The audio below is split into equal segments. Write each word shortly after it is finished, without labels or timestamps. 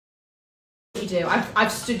You do.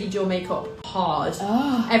 I've studied your makeup hard.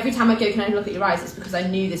 Oh. Every time I go, can I look at your eyes? It's because I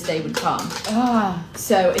knew this day would come. Ah.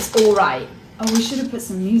 So it's all right. Oh, we should have put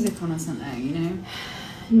some music on or something, you know?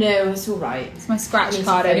 No, it's all right. It's my scratch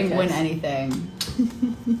card. I didn't win anything.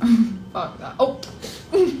 Fuck that. Oh.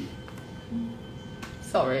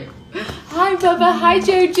 Sorry. Hi, Bubba. Hi,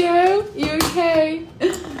 Jojo. You okay?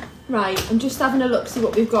 Right, I'm just having a look, see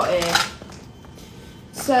what we've got here.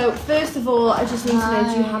 So, first of all, I just need to know,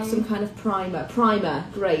 do you have some kind of primer? Primer,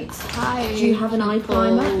 great. Hi. Do you have an eye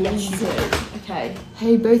primer? Yes, you do. Okay.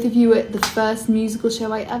 Hey, both of you at the first musical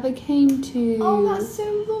show I ever came to. Oh, that's so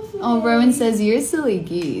lovely. Oh, Rowan says, you're silly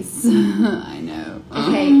geese. I know.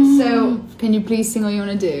 Okay, so... Can you please sing all you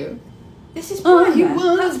want to do? This is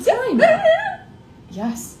primer. That's primer.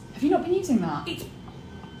 Yes. Have you not been using that?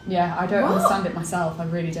 Yeah, I don't understand it myself. I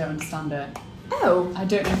really don't understand it. Oh. I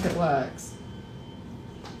don't know if it works.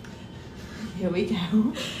 Here we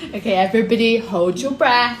go. Okay, everybody, hold your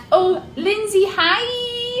breath. Oh, Lindsay,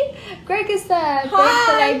 hi. Greg is there.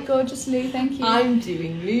 Hi. Greg, gorgeous Lou, thank you. I'm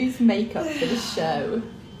doing Lou's makeup for the show.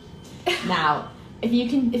 Now, if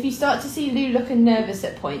you start to see Lou looking nervous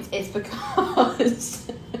at points, it's because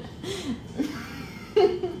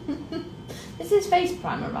this is face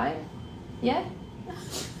primer, right? Yeah.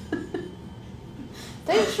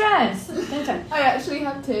 Don't stress. Don't. I actually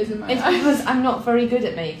have tears in my eyes. It's because I'm not very good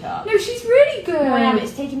at makeup. No, she's really good. No, I am.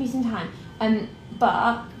 It's taken me some time.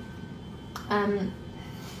 But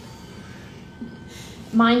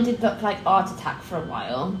mine did look like Art Attack for a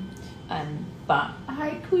while. But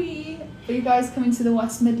hi, Queen. Are you guys coming to the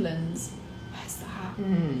West Midlands? Where's that?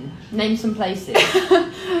 Name some places.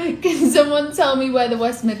 Can someone tell me where the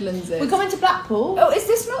West Midlands is? We're coming to Blackpool. Oh, is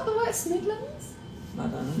this not the West Midlands? I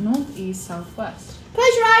don't know. North, east, south, west.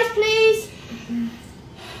 Close your eyes, please.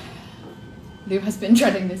 Lou has been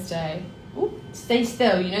dreading this day. Ooh, stay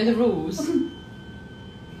still. You know the rules.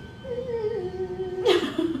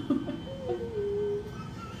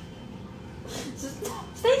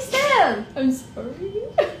 Stay still. I'm sorry.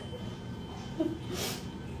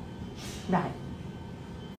 Right.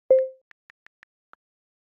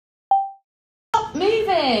 Stop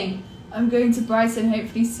moving. I'm going to Brighton.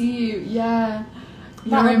 Hopefully, see you. Yeah.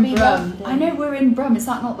 That You're would be in Brum. lovely. I know we're in Brum. Is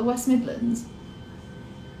that not the West Midlands?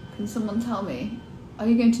 Can someone tell me? Are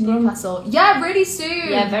you going to Newcastle? Yeah, really soon.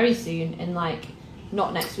 Yeah, very soon. In like,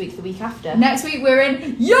 not next week, the week after. Next week we're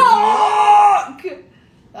in York.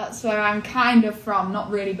 That's where I'm kind of from. Not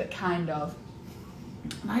really, but kind of.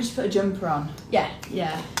 I just put a jumper on. Yeah.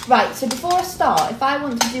 Yeah. Right, so before I start, if I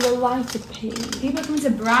want to do a lighter pee... People are coming to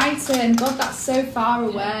Brighton. God, that's so far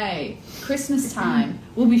away. Christmas time.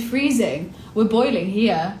 We'll be freezing. We're boiling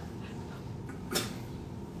here.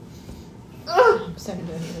 I'm so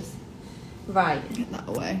nervous. Right. Get that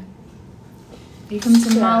away. Are you coming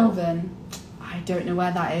to Malvern? I don't know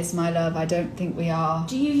where that is, my love. I don't think we are.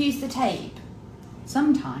 Do you use the tape?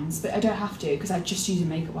 Sometimes, but I don't have to because I just use a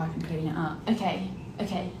makeup wipe and clean it up. Okay.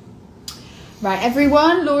 Right,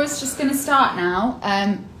 everyone. Laura's just going to start now.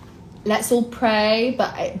 Let's all pray,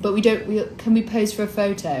 but we don't. Can we pose for a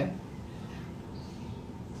photo?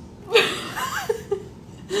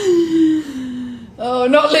 Oh,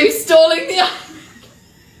 not Lou stalling the.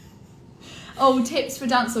 Oh, tips for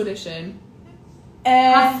dance audition.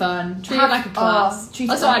 Have fun. Treat it like a class.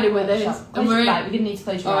 That's what I did with this. And we're right. We didn't need to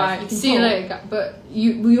close your eyes. Alright, see you later. But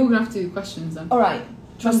we're all gonna have to do questions then. Alright.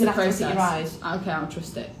 Trust the process. process. Your eyes. Okay, I'll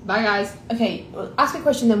trust it. Bye, guys. Okay, well, ask a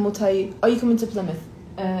question, then we'll tell you. Are you coming to Plymouth?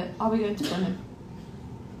 Are we going to Plymouth?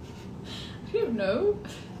 I don't know.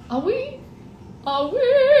 Are we? Are we?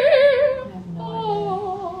 I have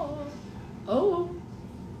no idea.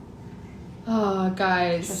 Oh,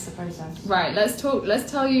 guys. Trust the process. Right, let's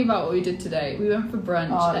tell you about what we did today. We went for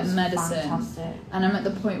brunch at Medicine. Fantastic. And I'm at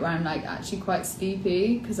the point where I'm like actually quite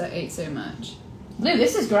sleepy because I ate so much. No,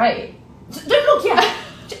 this is great. Don't look yet.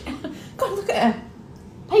 God, look at her.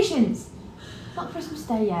 Patience. It's not Christmas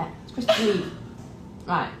Day yet. It's Christmas Eve.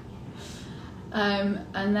 Right.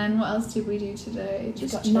 And then what else did we do today?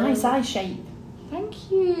 You've got nice eye shape.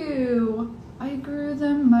 Thank you. I grew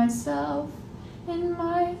them myself in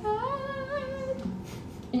my head.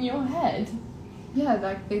 In your head? Yeah,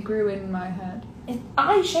 like they grew in my head.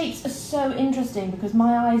 Eye shapes are so interesting because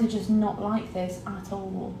my eyes are just not like this at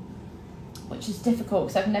all. Which is difficult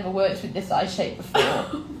because I've never worked with this eye shape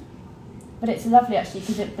before. But it's lovely actually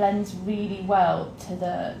because it blends really well to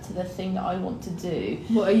the thing that I want to do.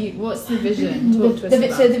 What's the vision? Talk to us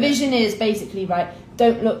about so the vision is basically, right,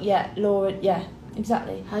 don't look yet, Laura. Yeah,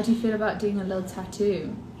 exactly. How do you feel about doing a little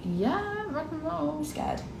tattoo? Yeah, rock and roll. I'm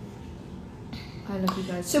scared. I love you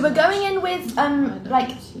guys. So we're going in with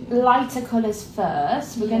like lighter colours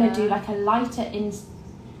first. We're going to do like a lighter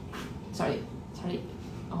Sorry.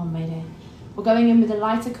 Oh, Mayday. We're going in with a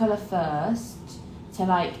lighter colour first to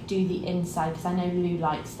like do the inside because I know Lou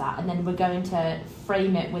likes that, and then we're going to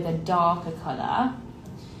frame it with a darker colour.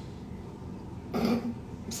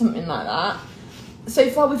 Something like that. So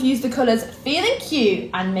far we've used the colours Feeling Cute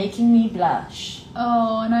and Making Me Blush.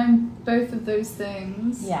 Oh, and I'm both of those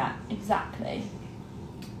things. Yeah, exactly.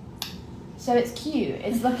 So it's cute.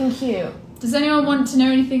 It's looking cute. Does anyone want to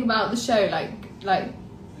know anything about the show? Like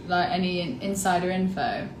any insider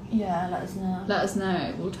info? Yeah, let us know. Let us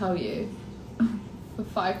know. We'll tell you. For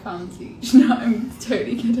 £5 each. No, I'm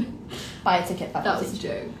totally kidding. Buy a ticket. That was a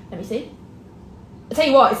joke. Let me see. I'll tell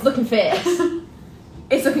you what, it's looking fierce.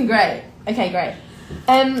 It's looking great. Okay, great.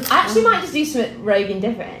 I actually might just do something rogue and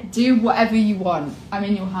different. Do whatever you want. I'm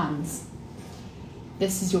in your hands.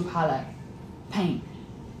 This is your palette. Paint.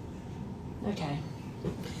 Okay.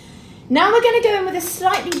 Now we're going to go in with a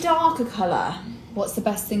slightly darker colour. What's the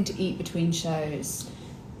best thing to eat between shows?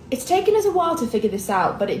 It's taken us a while to figure this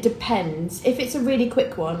out, but it depends. If it's a really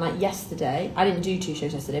quick one, like yesterday, I didn't do 2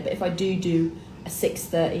 shows yesterday, but if I do a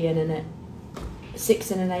 6:30 and a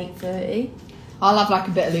 6 and an 8:30, I'll have like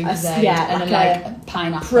a bit of Lucozade and like a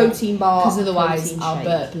pineapple protein bar, because otherwise protein I'll shake.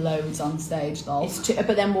 burp loads on stage.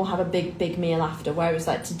 But then we'll have a big meal after. Whereas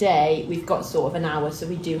like today, we've got sort of an hour, so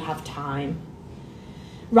we do have time.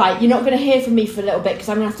 Right, you're not going to hear from me for a little bit because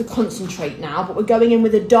I'm going to have to concentrate now, but we're going in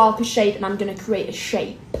with a darker shade and I'm going to create a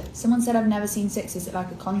shape. Someone said I've never seen Six. Is it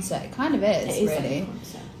like a concert? It kind of is, It is really. like a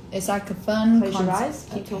concert. It's like a fun Close concert. your eyes,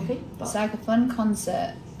 keep talking. It's like a fun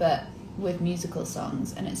concert, but with musical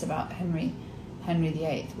songs, and it's about Henry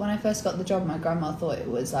VIII. When I first got the job, my grandma thought it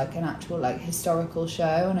was like an actual like historical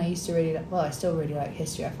show, and I used to really I still really like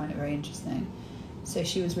history. I find it very interesting. So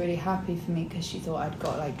she was really happy for me because she thought I'd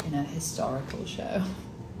got like in a historical show.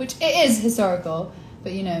 Which it is historical,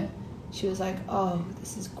 but you know, she was like, oh,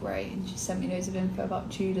 this is great. And she sent me loads of info about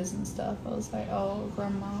Tudors and stuff. I was like, oh,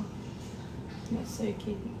 grandma. That's so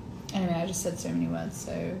cute. Anyway, I just said so many words,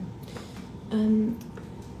 so.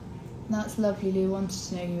 That's lovely, Lou. Wanted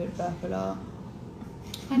to know you would burp a lot.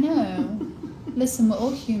 I know. Listen, we're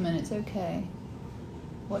all human, it's okay.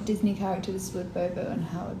 What Disney characters would Bobo and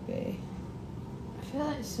Howard be? I feel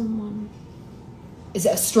like someone... Is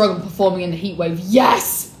it a struggle performing in the heat wave?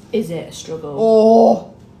 Yes! Is it a struggle?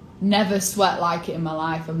 Oh! Never sweat like it in my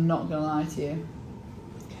life, I'm not going to lie to you.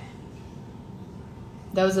 Okay.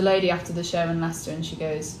 There was a lady after the show in Leicester and she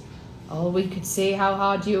goes, oh, we could see how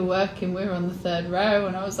hard you were working, we were on the 3rd row.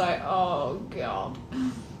 And I was like, oh, God.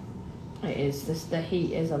 It is. The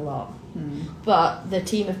heat is a lot. But the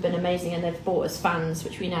team have been amazing and they've bought us fans,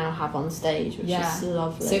 which we now have on stage, which is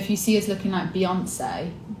lovely. So if you see us looking like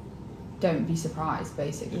Beyonce, don't be surprised,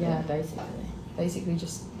 basically. Yeah, basically. Basically,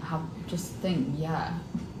 just think, yeah.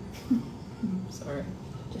 Sorry.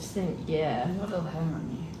 Just think, yeah. You've got a little hair on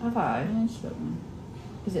you. Have I? Yeah, just a little one.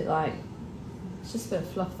 Is it like... It's just a bit of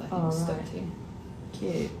fluff that I think is stuck to you.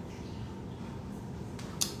 Cute.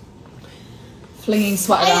 Flinging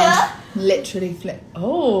sweat around. Literally flip.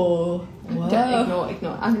 Oh. Whoa.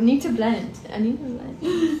 Ignore. I need to blend.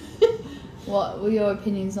 What were your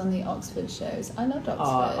opinions on the Oxford shows? I loved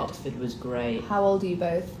Oxford. Oh, Oxford was great. How old are you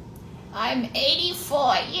both? I'm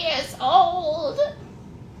 84 years old.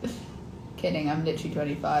 Kidding, I'm literally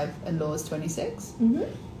 25 and Laura's 26.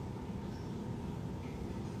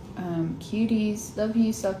 Cuties, love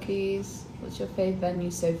you, Sockies. What's your favourite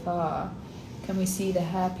venue so far? Can we see the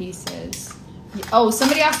hair pieces? Oh,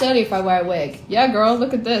 somebody asked earlier if I wear a wig. Yeah, girl,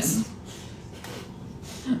 look at this.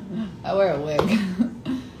 I wear a wig.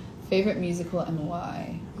 Favourite musical and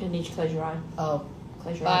why? I'm going to need you to close your eye. Oh,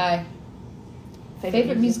 Close your eye. Bye.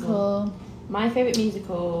 Favourite musical? My favourite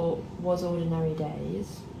musical was Ordinary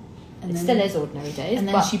Days. And it then, still is Ordinary Days. And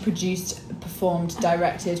then she performed,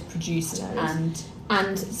 directed, produced,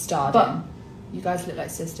 and starred in. You guys look like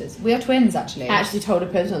sisters. We are twins, actually. I actually told a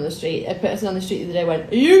person on the street the other day went,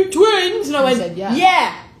 are you twins? And I went, said, yeah.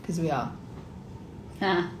 Yeah! Because we are.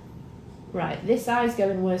 Right, this eye's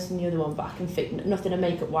going worse than the other one, but I can fix nothing a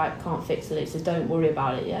makeup wipe can't fix it, so don't worry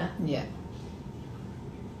about it, yeah? Yeah.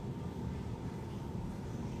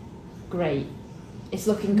 Great. It's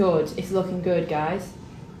looking good. It's looking good, guys.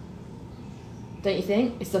 Don't you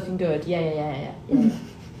think? It's looking good. Yeah.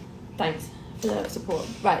 Thanks for the support.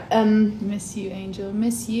 Right, Miss you, Angel.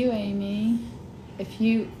 Miss you, Amy. If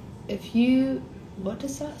you what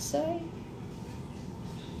does that say?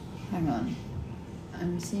 Hang on.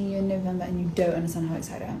 I'm seeing you in November and you don't understand how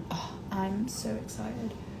excited I am. Oh, I'm so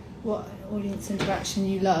excited. What audience interaction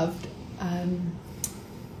you loved?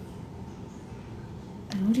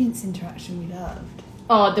 An audience interaction we loved.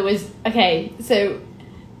 Oh, there was... Okay, so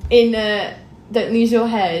in Don't Lose Your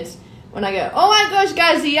Head, when I go, oh my gosh,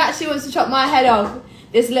 guys, he actually wants to chop my head off.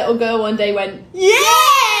 This little girl one day went,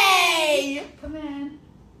 yay! Come in.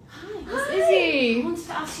 Hi, It's Izzy. I wanted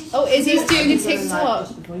to ask you Oh, Izzy's doing a TikTok.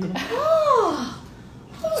 Oh,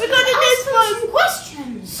 We got ask some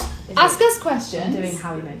questions. Ask us questions. I'm doing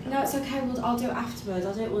Howie makeup. No, it's okay. I'll do it afterwards.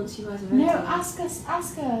 I'll do it once you guys are ready. No, ask us.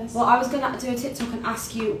 Well, I was gonna do a TikTok and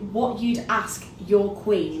ask you what you'd ask your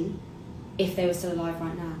queen if they were still alive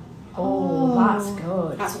right now. Oh, that's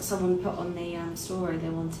good. That's what someone put on the story. They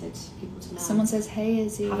wanted people to know. Someone says, "Hey,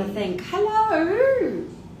 Izzy." Have a think. Hello.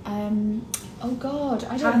 Oh God,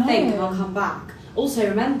 I don't Have know. a think, and I'll come back. Also,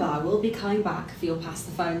 remember, I will be coming back for your Pass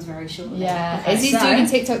the Phones very shortly. Yeah, Okay, Izzy's so- doing a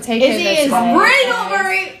TikTok takeover. Izzy is today. really not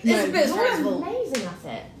very. It's No, a bit you're stressful. amazing at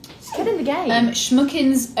it. Just get in the game.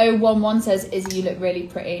 Schmuckins011 says, Izzy, you look really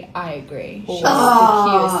pretty. I agree. She's Ah.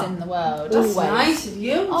 the cutest in the world. That's Always. nice of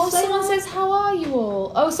you. Oh, someone says, how are you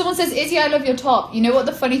all? Oh, someone says, Izzy, I love your top. You know what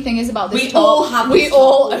the funny thing is about this We top? all have We this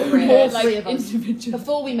all top, own all it, three like, of us. individually.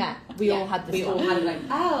 Before we met, we all had this. We all stuff. had it like,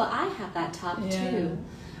 oh, I have that top Yeah. too.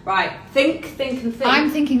 Right, think, and think. I'm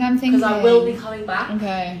thinking. Because I will be coming back.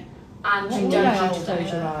 Okay. And You you don't don't have have to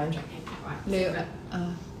close your eyes. Right. Lou,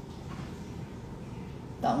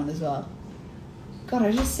 that one as well. God,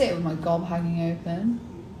 I just sit with my gob hanging open.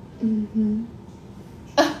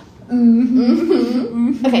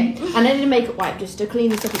 Okay, and I need a makeup wipe just to clean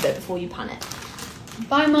this up a bit before you pan it.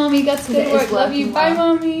 Bye, mommy. Got to Because go it to is work. Love you. working Bye,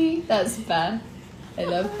 well. mommy. That's Beth. I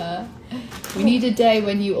love her. We need a day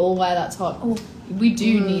when you all wear that top. Oh, we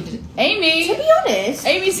do need it. Amy. To be honest,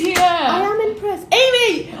 Amy's here. I am impressed.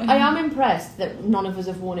 Amy! I am impressed that none of us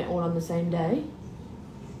have worn it all on the same day.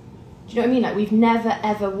 Do you know what I mean? Like, we've never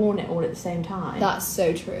ever worn it all at the same time. That's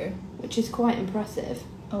so true. Which is quite impressive.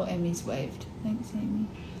 Oh, Amy's waved. Thanks, Amy.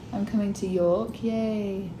 I'm coming to York.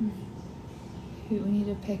 Yay. We need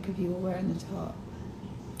a pic of you all wearing the top.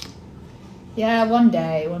 Yeah, one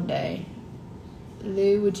day.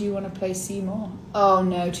 Lou, would you want to play Seymour? Oh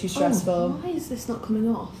no, too stressful. Oh, why is this not coming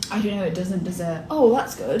off? I don't know, it doesn't, does it? Oh,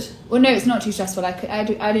 that's good. Well, no, it's not too stressful.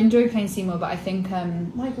 I'd enjoy playing Seymour, but I think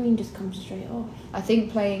My green just comes straight off.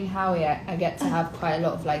 playing Howie, I get to have quite a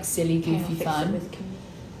lot of like silly, Okay, I'll goofy fix it fun. with Kim.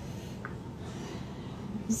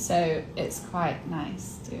 So it's quite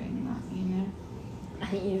nice doing that, you know. I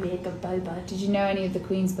think you'd be a good boba. Did you know any of the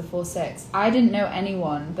queens before 6? I didn't know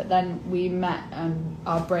anyone, but then we met and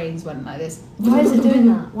our brains went like this. Why is it doing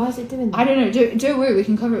that? Why is it doing that? I don't know. Don't worry, we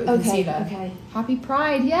can cover it with Okay, concealer. okay. Happy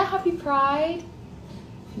Pride. Yeah, Happy Pride.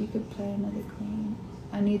 If you could play another queen.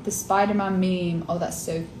 I need the Spider-Man meme. Oh, that's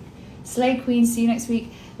so... Slay Queen, see you next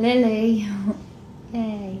week. Lily.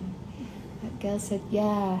 Yay. That girl said,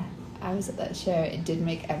 yeah. I was at that show. It did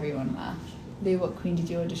make everyone laugh. Lou, what queen did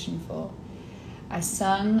you audition for? I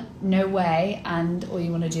sung No Way and All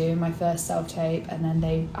You Want to Do, my first self-tape, and then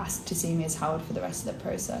they asked to see me as Howard for the rest of the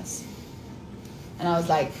process. And I was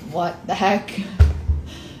like, what the heck?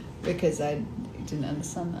 Because I didn't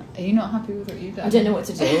understand that. Are you not happy with what you've done? I don't know what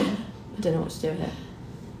to do. I don't know what to do with it.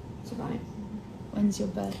 It's alright. When's your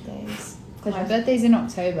birthdays? Because My birthday's in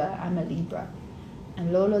October. I'm a Libra.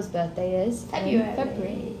 And Lola's birthday is in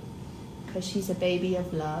February. Because she's a baby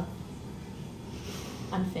of love.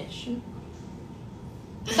 And fish.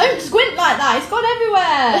 Don't squint like that, it's gone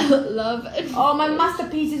everywhere! Love and Oh, my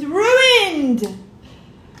masterpiece is ruined!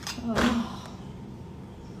 Oh.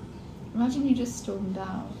 Imagine you just stormed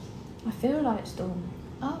out. I feel like Storm.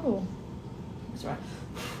 Oh. It's right.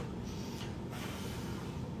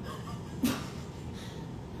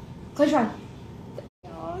 Close your eye.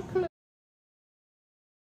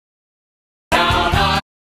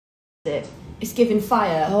 It's giving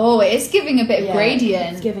fire. Oh, it is giving a bit of Yeah,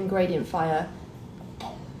 gradient. It's giving gradient fire.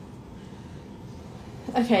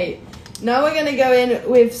 Okay, now we're gonna go in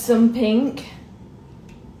with some pink.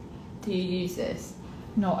 Do you use this?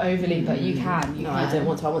 Not overly, but you can. You No, can. I don't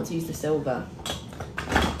want to. I want to use the silver.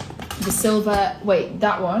 The silver. Wait,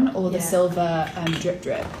 that one or the Yeah. silver drip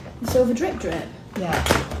drip? The silver drip drip. Yeah,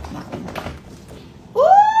 that one.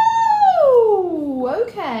 Ooh,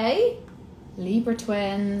 okay. Libra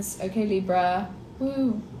twins. Okay, Libra.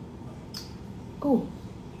 Woo. Ooh.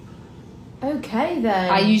 Okay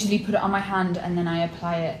then. I usually put it on my hand and then I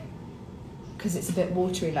apply it because it's a bit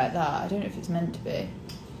watery like that. I don't know if it's meant to be.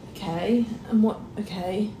 Okay. And what?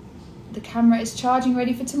 Okay. The camera is charging,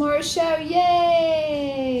 ready for tomorrow's show.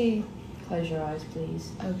 Yay! Close your eyes,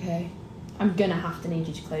 please. Okay. I'm gonna have to need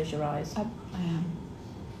you to close your eyes. I am.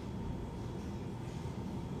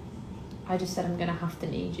 I just said I'm gonna have to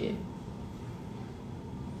need you.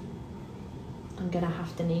 I'm gonna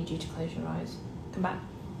have to need you to close your eyes. Come back.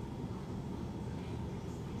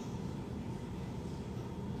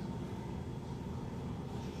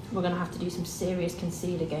 We're going to have to do some serious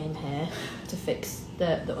concealer game here to fix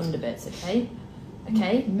the underbits, okay?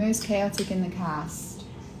 Okay? Most chaotic in the cast.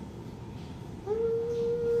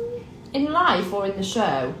 In life or in the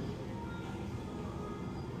show?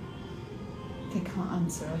 They can't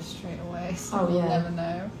answer us straight away, so Oh, we'll yeah. never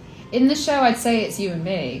know. In the show, I'd say it's you and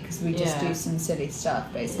me, because we just Yeah. do some silly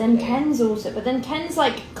stuff, basically. Then Ken's also... But then Ken's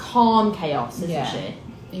like calm chaos, isn't Yeah. she?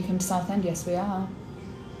 You come to Southend? Yes, we are.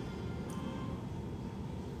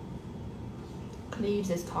 Cleves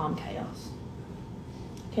is calm chaos.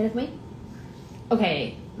 Okay with me?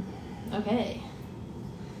 Okay. Okay.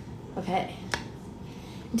 Okay.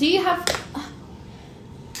 Do you have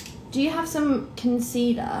some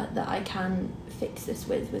concealer that I can fix this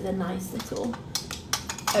with a nice little...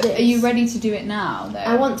 Are you ready to do it now, though?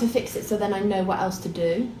 I want to fix it so then I know what else to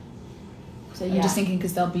do. So yeah. I'm just thinking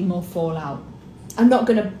because there'll be more fallout. I'm not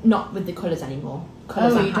gonna... Not with the colours anymore.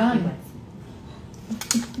 Colours Oh, I'm you happy done?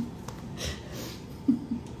 with.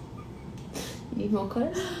 Need more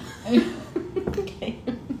colours? Okay.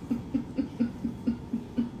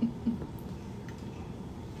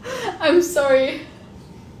 I'm sorry.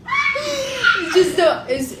 It's just not.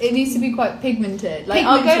 It needs to be quite pigmented. Like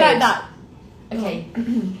I'll go like Pigmented. that. Okay.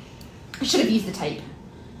 I should have used the tape.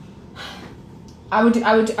 I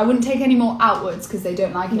wouldn't take any more outwards because they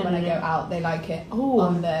don't like it No, when no, I no. go out. They like it Oh,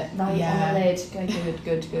 on the right yeah. on the lid.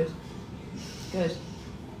 Good.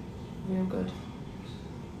 Real good.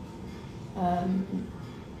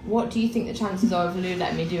 What do you think the chances are of Lou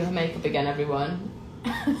letting me do her makeup again, everyone?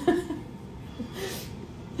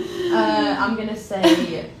 I'm gonna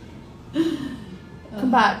say...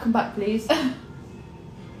 Come back, please.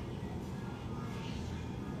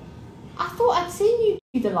 I thought I'd seen you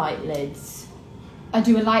do the light lids. I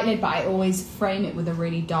do a light lid, but I always frame it with a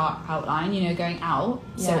really dark outline, you know, going out.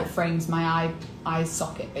 So Yeah. it frames my eye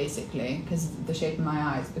socket, basically, because of the shape of my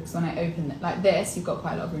eyes. Because when I open it, like this, you've got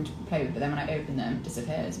quite a lot of room to play with, but then when I open them, it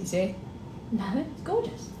disappears, you see? No, it's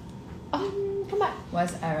gorgeous. Come back.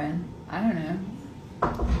 Where's Erin? I don't know.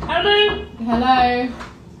 Hello. Hello.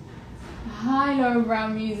 Hi, Laura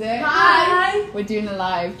Brown Music. Hi. We're doing a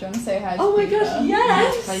live. Do you want to say hi to Oh my people? gosh,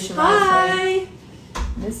 yes. Close your Hi.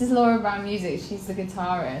 This is Laura Brown Music. She's the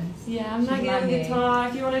guitarist. Yeah, I'm She's Maggie on the Maggie. guitar.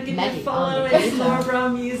 If you want to give me Maggie a follow, on the it's guitar. Laura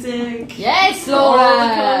Brown Music. Yes, All Laura.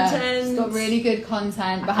 the content. It's got really good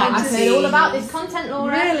content behind I've the I've scenes. heard all about this content,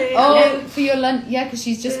 Laura. Really? Oh, Yeah. for your lunch, yeah, because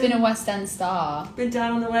she's just been a West End star. Been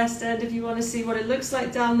down on the West End. If you want to see what it looks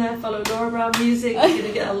like down there, follow Laura Brown Music. You're going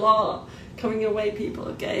to get a lot coming your way, people,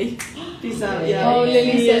 okay? Peace out, yeah. Oh,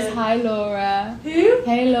 Lily Yeah. says hi, Laura. Who?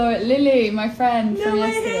 Hey, Laura. Lily, my friend No from way,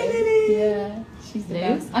 yesterday. hey, Lily. Yeah, she's the Lou?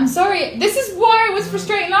 best. I'm sorry. This is why I was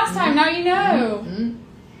frustrating last time. Now you know.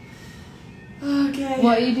 Okay.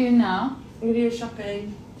 What are you doing now? I'm going to do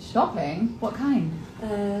shopping. Shopping? What kind?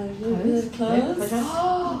 Clothes. Clothes.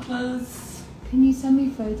 Oh, Clothes. can you send me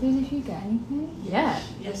photos if you get anything? Yeah.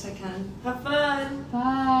 Yes, I can. Have fun.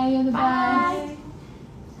 Bye, you're the best. Bye.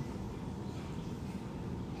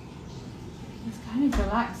 It's kind of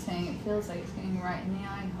relaxing. It feels like it's going right in the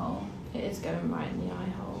eye hole. It is going right in the eye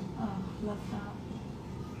hole. Oh, love that.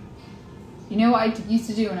 You know what I used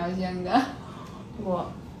to do when I was younger? What?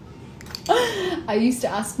 I used to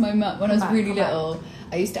ask my mum, when I was Come back, really come back. little,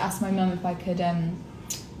 I used to ask my mum if I could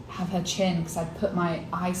have her chin, because I'd put my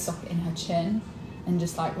eye socket in her chin and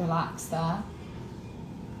just like relax there.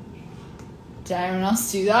 Did anyone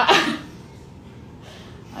else do that?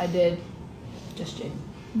 I did. Just you.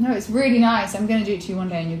 No, it's really nice. I'm going to do it to you one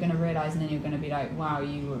day and you're going to realise, and then you're going to be like, wow,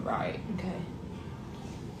 you were right. Okay.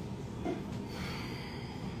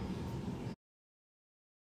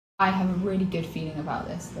 I have a really good feeling about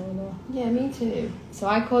this, Lolo. Yeah, me too. So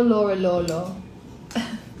I call Laura Lolo,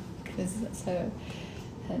 because that's her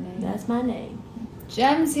name. That's my name.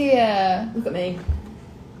 Jem's here. Look at me.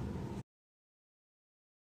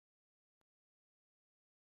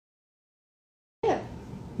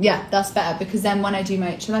 Yeah, that's better, because then when I do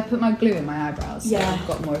my... Shall I put my glue in my eyebrows? So Yeah. I've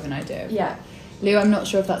got more of an idea. Yeah. Lou, I'm not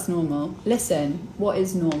sure if that's normal. Listen, what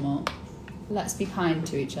is normal? Let's be kind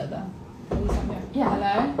to each other. Yeah.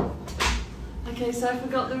 Hello? Okay, so I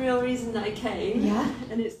forgot the real reason that I came. Yeah.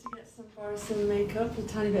 And it's to get some Borisson makeup, a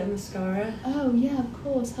tiny bit of mascara. Oh, yeah, of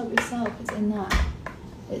course. Help yourself. It's in that.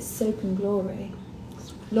 It's Soap and Glory.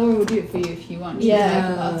 Laura will do it for you if you want. She's a Yeah.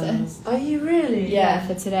 makeup artist. Are you really? Yeah,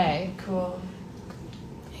 for today. Cool.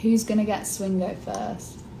 Who's going to get Swingo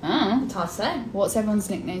first? Oh. It's hard to say. What's everyone's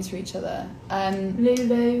nicknames for each other?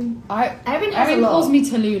 Lulu. Erin has a lot. calls me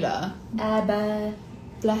Tallulah. Abba.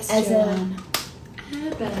 Bless Ezra. Joanne.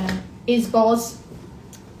 Heather. Isbos.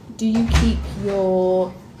 do you keep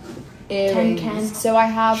your earrings? Ken. So I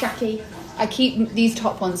have. Shaki. I keep these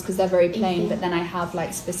top ones because they're very plain, Eefy. but then I have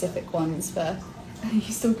like specific ones for. Are you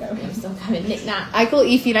still going? I'm still going. Knick knack. I call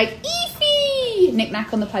Eefy like Eefy. Knick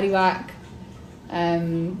knack on the paddywhack.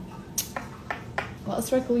 What else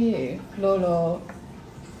do I call you? Laura.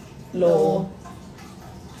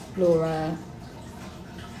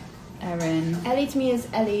 Erin. Ellie to me is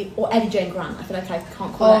Ellie or Ellie Jane Grant. I feel like I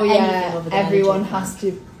can't call her anything other than everyone Ellie Jane has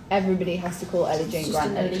to. Everybody has to call Ellie Jane It's Grant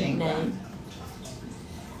just an Ellie Jane elite Grant. name.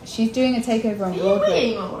 She's doing a takeover on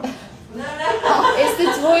Broadway. No. It's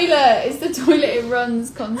the toilet. It's the toilet. It runs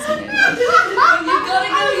constantly. You gotta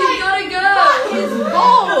go. That is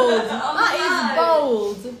bold. That is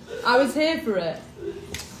bold. I was here for it.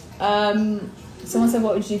 Someone said,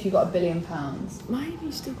 "What would you do if you got £1 billion?" Why have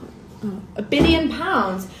you still got £1 billion?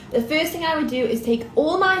 The first thing I would do is take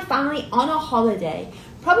all my family on a holiday,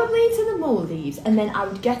 probably to the Maldives, and then I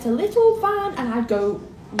would get a little van and I'd go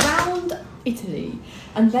round Italy,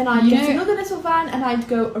 and then I'd get another little van and I'd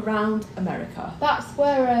go around America, That's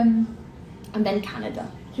where. and then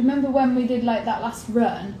Canada. Do you remember when we did like that last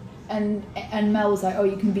run? And Mel was like, "Oh,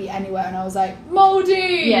 you can be anywhere," and I was like,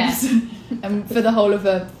 "Maldives!" Yes. And for the whole of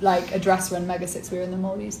a dress run, Mega 6, we were in the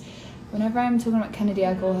Maldives. Whenever I'm talking about Kennedy,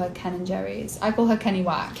 I call her Ken and Jerry's. I call her Kenny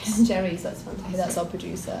Wax. Ken and Jerry's, that's fantastic. That's our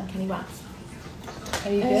producer. Kenny Wax.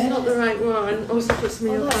 Are you It's good? not the right one. Also puts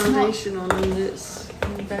me Oh, a that's foundation on, and it's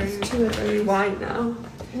very, very white now.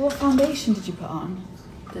 What foundation did you put on?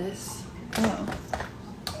 This. Oh.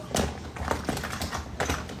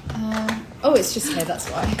 Oh, it's just here. That's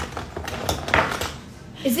why.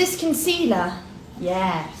 Is this concealer?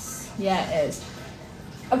 Yes. Yeah, it is.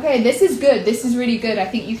 Okay, this is good. This is really good. I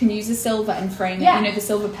think you can use a silver and frame it. Yeah. You know the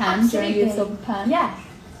silver pen? Do you want to do a silver pen? Yeah.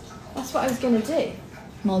 That's what I was gonna do.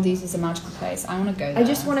 Maldives is a magical place. I want to go there. I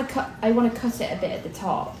just want to cut. I want to cut it a bit at the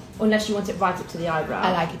top, unless you want it right up to the eyebrow.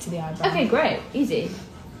 I like it to the eyebrow. Okay, great, easy.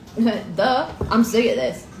 Duh. I'm sick at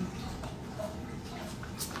this.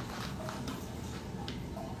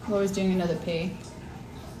 Laura's doing another pee.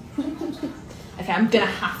 Okay, I'm gonna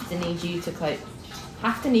have to need you to close.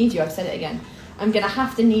 Have to need you. I've said it again. I'm gonna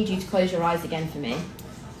have to need you to close your eyes again for me.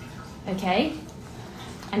 Okay.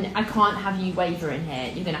 And I can't have you waver in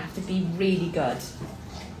here. You're gonna have to be really good.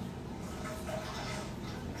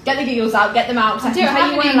 Get the giggles out. Get them out. 'Cause I I do can it tell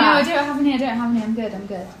you happening. when No, I'm I at. do it happening. I do it happening. I'm good. I'm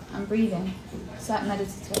good. I'm breathing. Sat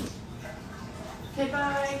meditative. Okay,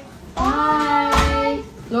 bye. Bye.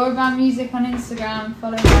 Laura Brown Music on Instagram.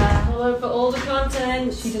 Follow her. Follow for all the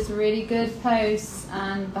content. She does really good posts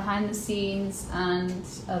and behind the scenes and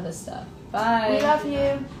other stuff. Bye. We love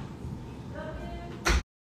you.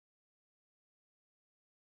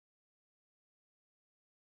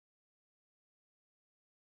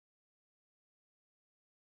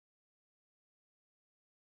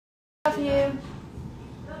 Love you.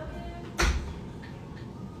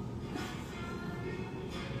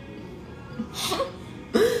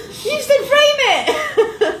 You said frame it.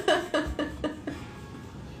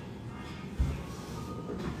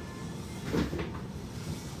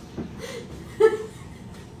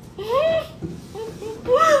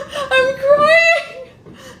 I'm crying.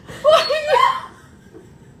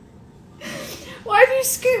 Why have you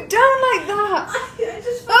scooped down like that? I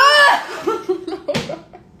just Laura.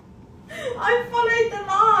 I followed the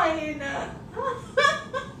line.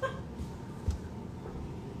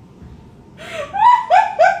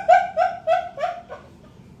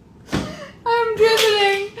 I'm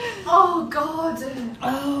dribbling. Oh God.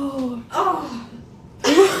 Oh. Oh.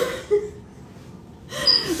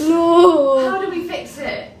 Lord. How do we fix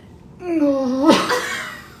it? No.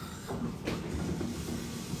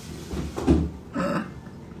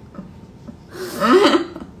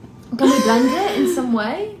 Can we blend it in some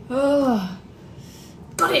way? Oh.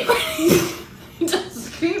 Got it.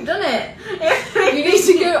 Just scooped, done it. You need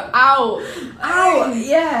to go out. Ow,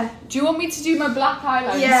 yeah. Do you want me to do my black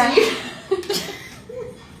eyeliner? Yeah.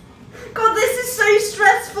 God, this is so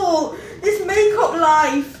stressful. This makeup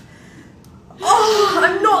life. Oh,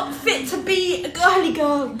 I'm not fit to be a girly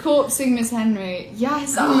girl. Corpsing Miss Henry.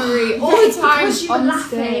 Yes, Anne-Marie. All the It's time because you were on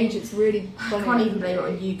laughing. stage. It's really funny. I can't even blame it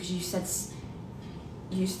on you because you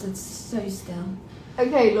stood so still.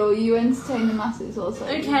 Okay, Laura, you entertain the masses also.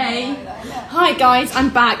 Okay. No. Hi guys, I'm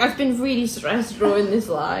back. I've been really stressed drawing this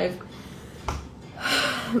live.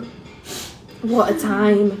 What a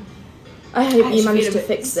time. I hope I you feel managed a to bit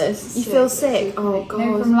fix this. You sick, feel sick? sick. Oh god.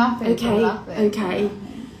 No, from laughing. Okay, from laughing. okay.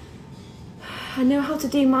 I know how to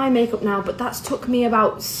do my makeup now, but that's took me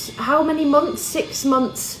about how many months? 6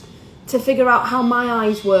 months to figure out how my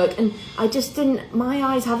eyes work, and I just didn't. My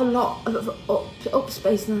eyes have a lot of up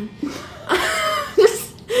space now.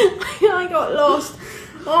 got lost.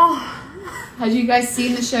 Oh. Had you guys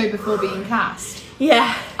seen the show before being cast?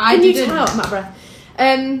 Yeah. I Can you didn't. tell? I'm out of breath.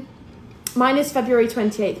 Mine is February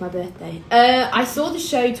 28th, my birthday. I saw the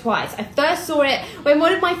show twice. I first saw it when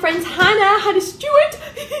one of my friends, Hannah Stewart,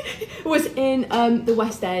 was in the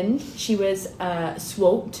West End. She was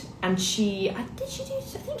Swolt, and I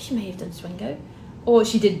think she may have done Swingo. Or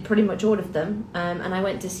she did pretty much all of them. And I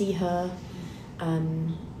went to see her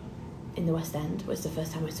in the West End. It was the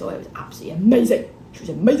first time I saw her. It was absolutely amazing. She was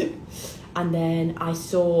amazing. And then I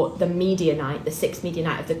saw the media night, the 6th media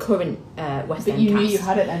night of the current West End But you cast. knew you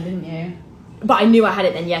had it then, didn't you? But I knew I had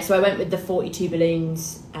it then, yeah. So I went with the 42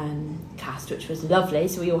 Balloons cast, which was lovely.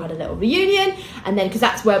 So we all had a little reunion. And then, because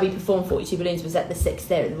that's where we performed 42 Balloons, was at the 6th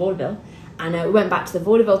there at the Vaudeville. And we went back to the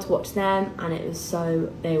Vaudeville to watch them. And it was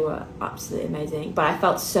they were absolutely amazing. But I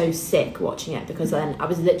felt so sick watching it, because then I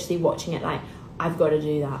was literally watching it like, I've got to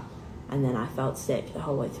do that. And then I felt sick the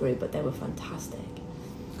whole way through, but they were fantastic.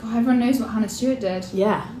 God, everyone knows what Hannah Stewart did.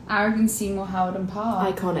 Yeah. Arrogant, Seymour, Howard and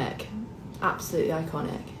Parr. Iconic. Absolutely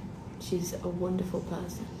iconic. She's a wonderful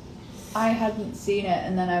person. I hadn't seen it,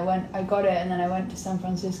 and then I got it, and then I went to San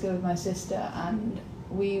Francisco with my sister, and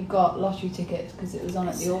we got lottery tickets because it was on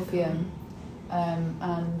at the Orpheum,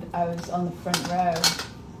 and I was on the front row,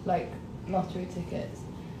 like lottery tickets,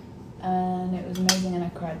 and it was amazing, and I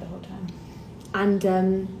cried the whole time. And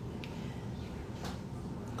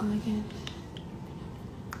oh my god.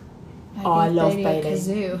 I love Bailey.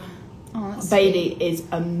 Kazoo. Oh, that's Bailey sweet. is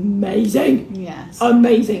amazing. Yes.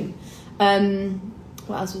 Amazing.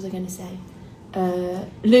 What else was I going to say?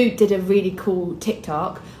 Lou did a really cool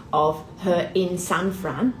TikTok of her in San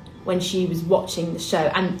Fran when she was watching the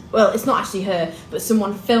show. And, well, it's not actually her, but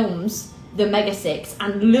someone films the Mega Six,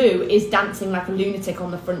 and Lou is dancing like a lunatic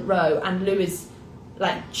on the front row, and Lou is,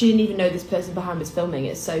 like, she didn't even know this person behind was filming.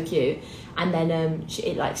 It's so cute. And then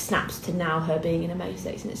it like snaps to now her being in a Mega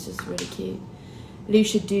Six, and it's just really cute. Lou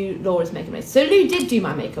should do Laura's makeup. So Lou did do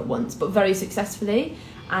my makeup once, but very successfully.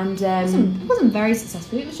 And It wasn't very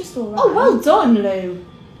successful. It was just all right. oh, well done, Lou.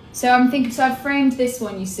 So I'm thinking. So I've framed this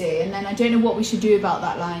one, you see, and then I don't know what we should do about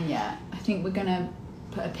that line yet. I think we're gonna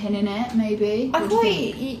put a pin in it, maybe. I What do you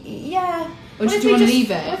quite, think? yeah. Or What do if you we want to just-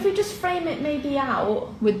 leave it What if we just frame it maybe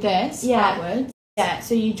out? with this Yeah. outwards? Yeah,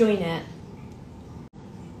 so you join it.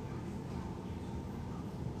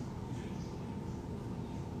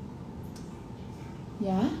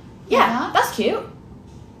 Yeah. Yeah, that's cute.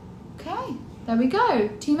 Okay. There we go.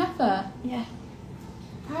 Team effort. Yeah.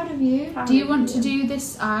 Proud of you. Proud Do you of want you. to do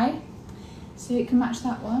this eye so it can match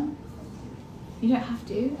that one? You don't have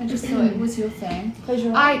to. I just thought it was your thing. Close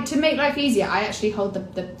your eyes. To make life easier, I actually hold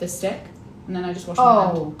the stick and then I just wash my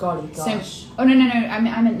hand. Oh, golly gosh. Oh no. I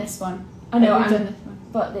meant this one. I know, We've I'm- done this one.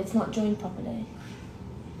 But it's not joined properly.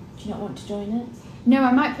 Do you not want to join it? No,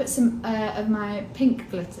 I might put some of my pink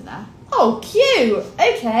glitter there. Oh, cute.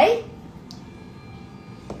 Okay.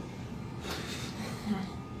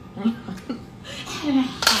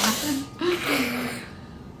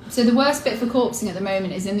 So the worst bit for corpsing at the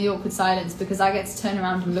moment is in the awkward silence, because I get to turn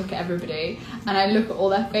around and look at everybody, and I look at all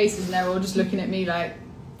their faces and they're all just looking at me like,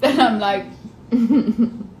 and I'm like,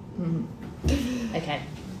 Okay.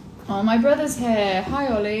 oh, my brother's here. Hi,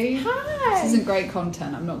 Ollie. Hi. This isn't great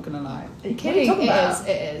content, I'm not gonna lie. What are you Kidding, talking it about? is,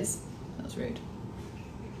 it is. That was rude.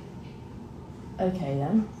 Okay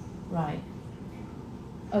then. Right.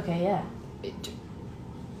 Okay, yeah. What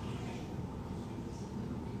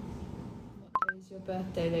day is your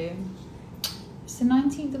birthday, Lou? It's the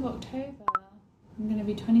 19th of October. I'm gonna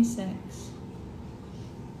be 26.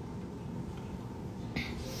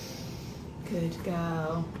 Good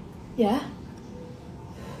girl. Yeah.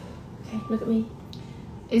 Okay, look at me.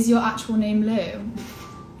 Is your actual name Lou?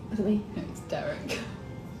 Look at me. No, it's Derek.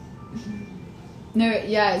 No,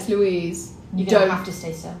 yeah, it's Louise. You don't have to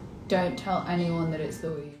stay still. Don't tell anyone that it's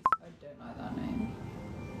Louise. I don't like that name.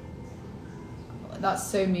 That's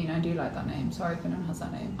so mean. I do like that name. Sorry if anyone has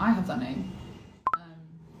that name. I have that name.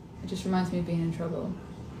 It just reminds me of being in trouble.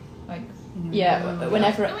 Like, you know, Yeah, but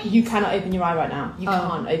whenever you cannot open your eye right now. You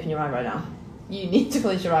can't open your eye right now. You need to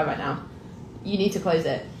close your eye right now. You need to close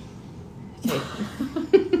it. Okay.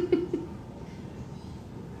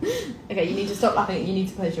 Okay, you need to stop laughing. You need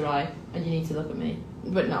to close your eye, and you need to look at me.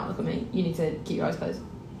 But not look at me. You need to keep your eyes closed.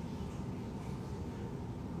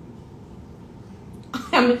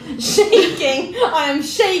 I am shaking. I am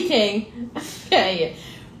shaking. Okay.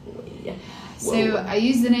 So I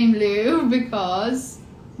use the name Lou because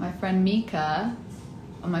my friend Mika,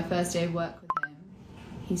 on my first day of work with him,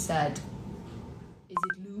 he said, "Is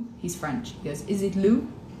it Lou?" He's French. He goes, "Is it Lou?"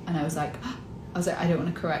 And I was like, I don't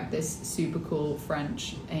want to correct this super cool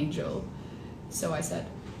French angel. So I said,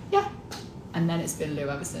 "Yeah." and then it's been Lou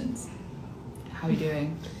ever since. How are you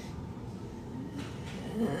doing?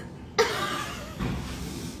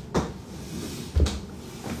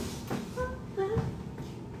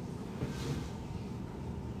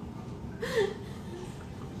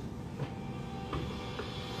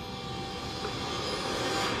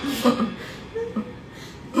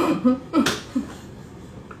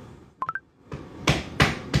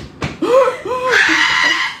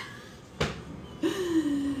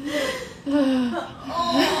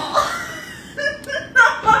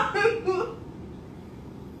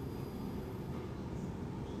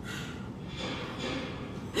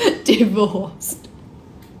 Divorced.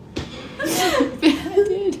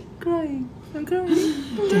 Beheaded. Crying. I'm crying.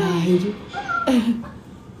 Died.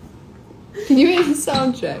 Can you hear the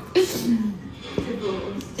sound check?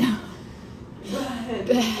 Divorced.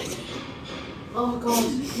 Bed. Oh god,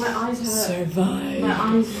 my eyes hurt. Survive.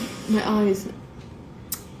 My eyes.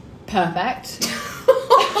 Perfect.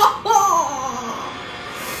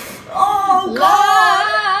 Oh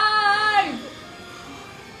god!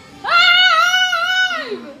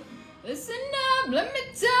 Live! Listen up, let me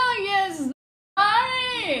tell you a story.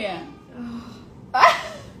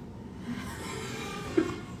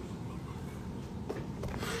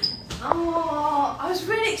 Oh, I was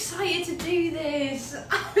really excited to do this.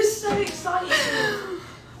 I was so excited.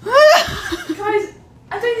 Guys,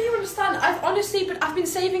 I don't think you understand. I've been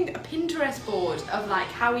saving a Pinterest board of like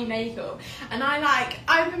how we make up, and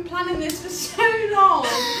I've been planning this for so long,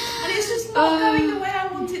 and it's just not going the way I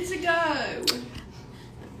want it to go.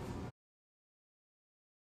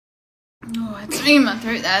 Oh, it's me in my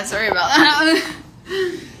throat there, sorry about that.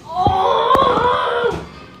 Oh!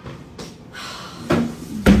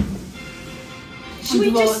 Should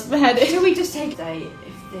we just take a day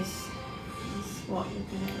if this is what you're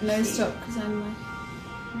gonna No, see? stop, because I'm like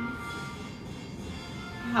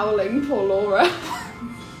howling, poor Laura.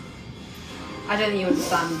 I don't think you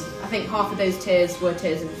understand. I think half of those tears were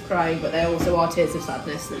tears of crying, but they also are tears of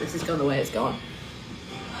sadness that this has gone the way it's gone.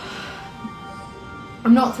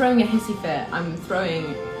 I'm not throwing a hissy fit, I'm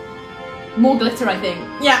throwing more glitter, I think.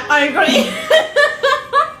 Yeah, I agree.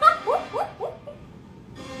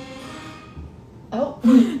 Oh.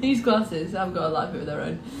 These glasses have got a life of their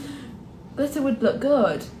own. Glitter would look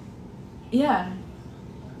good. Yeah.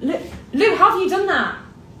 Lou, how have you done that?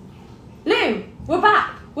 Lou, we're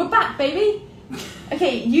back. We're back, baby.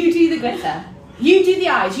 Okay, you do the glitter. You do the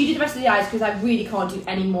eyes. You do the rest of the eyes because I really can't do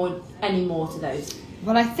any more to those.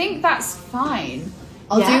 Well, I think that's fine.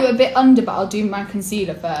 I'll Yeah? do a bit under, but I'll do my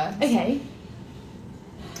concealer first. Okay.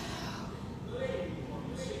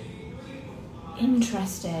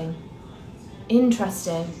 Interesting.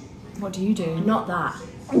 What do you do? Not that.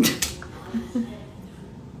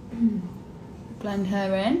 Blend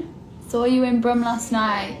her in. Saw you in Brum last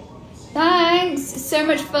night. Thanks. It's so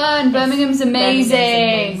much fun. Birmingham's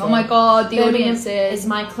amazing. Oh my god, the Birmingham audiences. is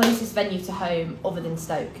my closest venue to home other than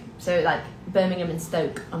Stoke. So like Birmingham and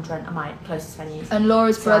Stoke on Trent are my closest venues. And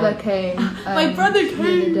Laura's So- brother came. My brother the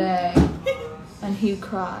came. other day, and he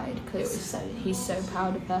cried because he's so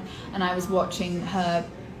proud of her. And I was watching her,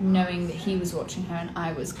 knowing that he was watching her, and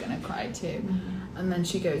I was gonna cry too. And then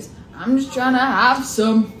she goes, "I'm just trying to have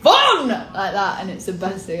some fun," like that, and it's the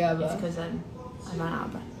best thing ever. It's because I ran out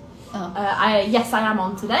of breath. Oh. Yes, I am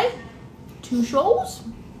on today. 2 shows.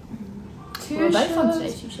 We're both on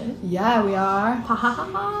today, 2 shows. Yeah, we are. Ha ha ha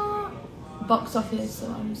ha. Box office, so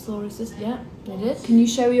I'm Laura's sister. Yeah, they did. Can you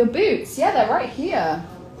show your boots? Yeah, they're right here.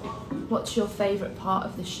 What's your favourite part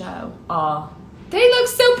of the show? Ah. They look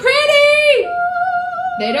so pretty!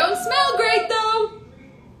 They don't smell great though!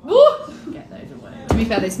 Woo! Get those away. To be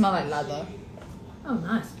fair, they smell like leather. Oh,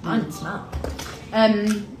 nice. I didn't smell.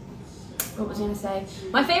 What was I going to say?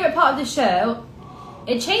 My favourite part of the show,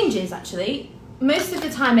 it changes actually. Most of the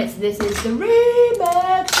time this is the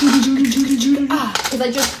remix. Because I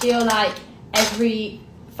just feel like every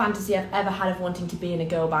fantasy I've ever had of wanting to be in a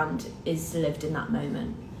girl band is lived in that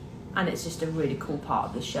moment. And it's just a really cool part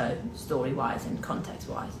of the show, story-wise and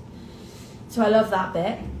context-wise. So I love that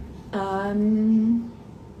bit. I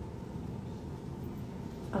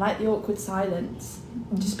like the awkward silence,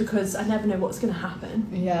 just because I never know what's going to happen.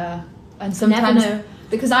 Yeah. And Never sometimes, know.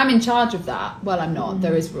 because I'm in charge of that, well, I'm not.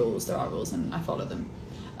 There are rules, and I follow them.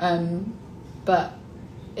 But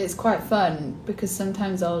it's quite fun because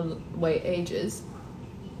sometimes I'll wait ages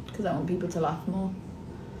because I want people to laugh more.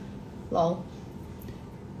 Lol.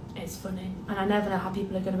 It's funny, and I never know how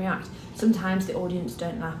people are going to react. Sometimes the audience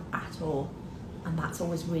don't laugh at all, and that's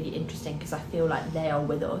always really interesting because I feel like they are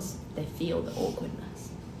with us. They feel the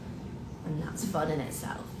awkwardness, and that's fun in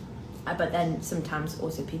itself. But then sometimes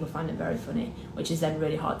also people find it very funny, which is then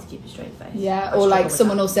really hard to keep a straight face. Yeah, I or like struggle with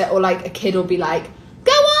someone that. will say, or like a kid will be like,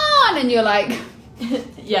 "Go on," and you're like,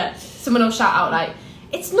 Yeah, someone will shout out like,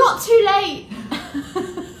 "It's not too late,"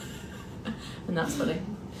 and that's funny.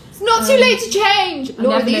 "It's not too late to change." I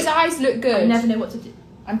Laura, never these know- eyes look good. I never know what to do.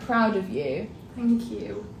 I'm proud of you. Thank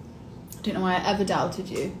you. I don't know why I ever doubted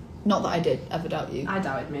you. Not that I did ever doubt you. I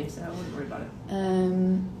doubted me, so I wouldn't worry about it.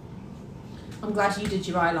 Um, I'm glad you did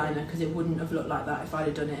your eyeliner because it wouldn't have looked like that if I'd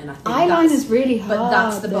have done it. And I think eyeliner's really hard. But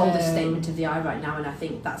that's the boldest though. statement of the eye right now, and I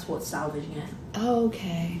think that's what's salvaging it. Oh,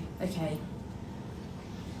 okay. Okay.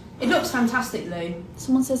 It looks fantastic, Lou.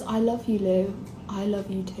 Someone says, "I love you, Lou." I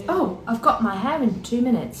love you too. Oh, I've got my hair in 2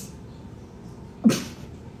 minutes. That's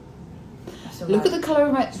all Look right. at the colour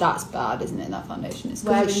of my... That's bad, isn't it, that foundation? It's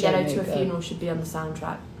 'cause Wearing it's yellow show to a makeup. funeral should be on the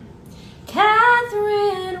soundtrack.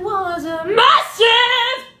 Catherine was a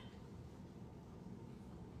massive.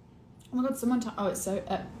 Oh my god, someone... Oh, it's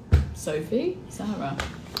Sophie? Sarah.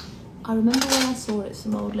 I remember when I saw it,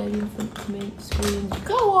 some old lady in front of me screamed,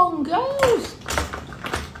 "Go on, girls!"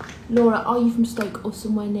 Laura, are you from Stoke or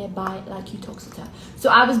somewhere nearby like Utoxeter? So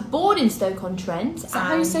I was born in Stoke-on-Trent. Is that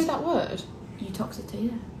how you say that word? Utoxeter,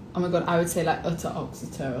 yeah. Oh my god, I would say like utter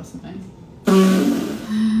Oxeter or something.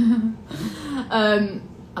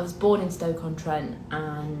 I was born in Stoke-on-Trent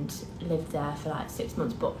and lived there for like 6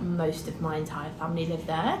 months, but most of my entire family lived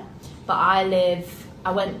there. But I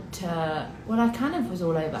went to, well, I kind of was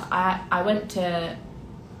all over. I went to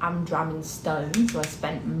Amdram in Stone, so I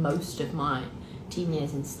spent most of my teen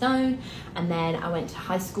years in Stone, and then I went to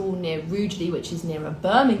high school near Rugeley, which is nearer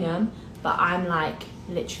Birmingham, but I'm like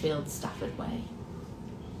Lichfield, Stafford way.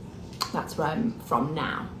 That's where I'm from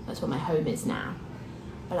now. That's where my home is now.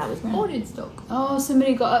 But I was born in Stoke. Oh,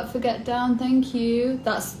 somebody got up for Get Down, thank you.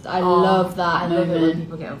 I love that I moment. love it when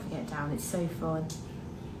people get up and get down. It's so fun.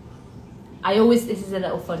 This is a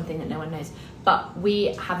little fun thing that no one knows, but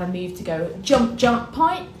we have a move to go jump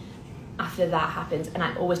point after that happens, and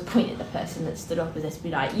I always point at the person that stood up with us, be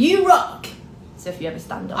like, "You rock!" So if you ever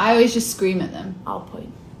stand up, I always just scream at them. I'll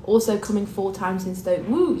point. Also coming 4 times in Stoke.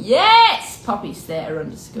 Woo, yes! Poppy's.Theatre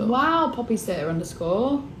 _ Wow, Poppy.Theatre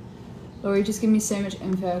 _ Laurie, just give me so much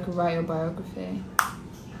info I could write your biography.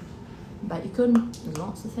 Bet you couldn't. There's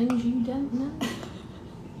lots of things you don't know.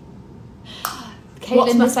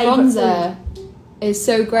 Caitlin, my the favourite sponsor is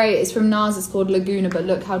so great. It's from NARS. It's called Laguna, but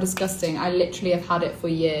look how disgusting. I literally have had it for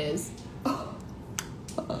years.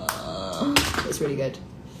 It's really good.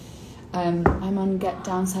 I'm on Get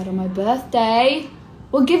Down side on my birthday.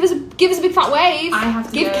 Well, give us a big fat wave. I have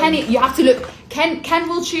to give go. Kenny. You have to look. Ken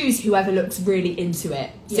will choose whoever looks really into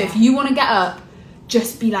it. So Yeah. if you want to get up,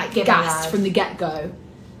 just be like Give gassed it from the get go.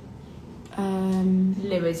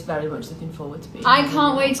 Lou is very much looking forward to being I home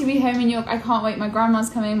can't in wait York. to be home in York. I can't wait. My grandma's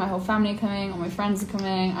coming. My whole family are coming. All my friends are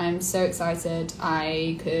coming. I'm so excited.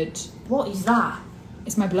 What is that?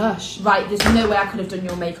 It's my blush. Right, there's no way I could have done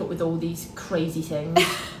your makeup with all these crazy things.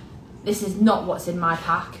 This is not what's in my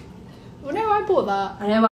pack. Well, no, I bought that. I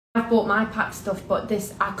know I've bought my pack stuff, but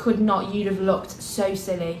this, I could not. You'd have looked so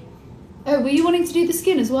silly. Oh, were you wanting to do the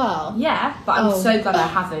skin as well? Yeah, but I'm Oh. so glad I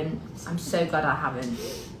haven't. I'm so glad I haven't.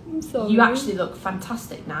 I'm sorry. You actually look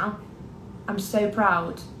fantastic now. I'm so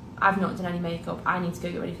proud. I've not done any makeup. I need to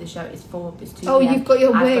go get ready for the show. It's 2 Oh, PM. you've got your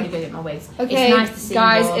I've got wig. to go get my wigs. Okay, It's nice to see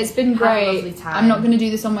guys, you all. it's been Have a lovely great. time. I'm not going to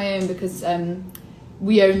do this on my own because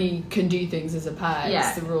we only can do things as a pair. Yeah.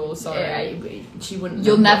 It's the rule. Sorry. Yeah, she wouldn't.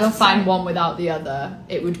 You'll know what never to find say. one without the other.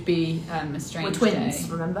 It would be a strange We're twins,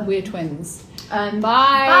 day. remember? We're twins. Bye.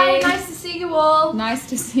 Bye. Nice to see you all. Nice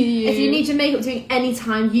to see you. If you need your makeup doing any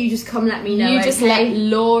time, you just come let me know. You just okay? let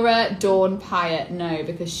Laura Dawn Pyatt know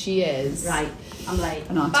because she is Right, I'm late.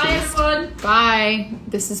 an artist. Bye everyone. Bye.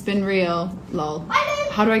 This has been real. Lol. Bye.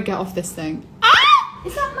 How do I get off this thing?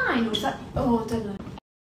 Is that mine or is that? Oh, I don't know.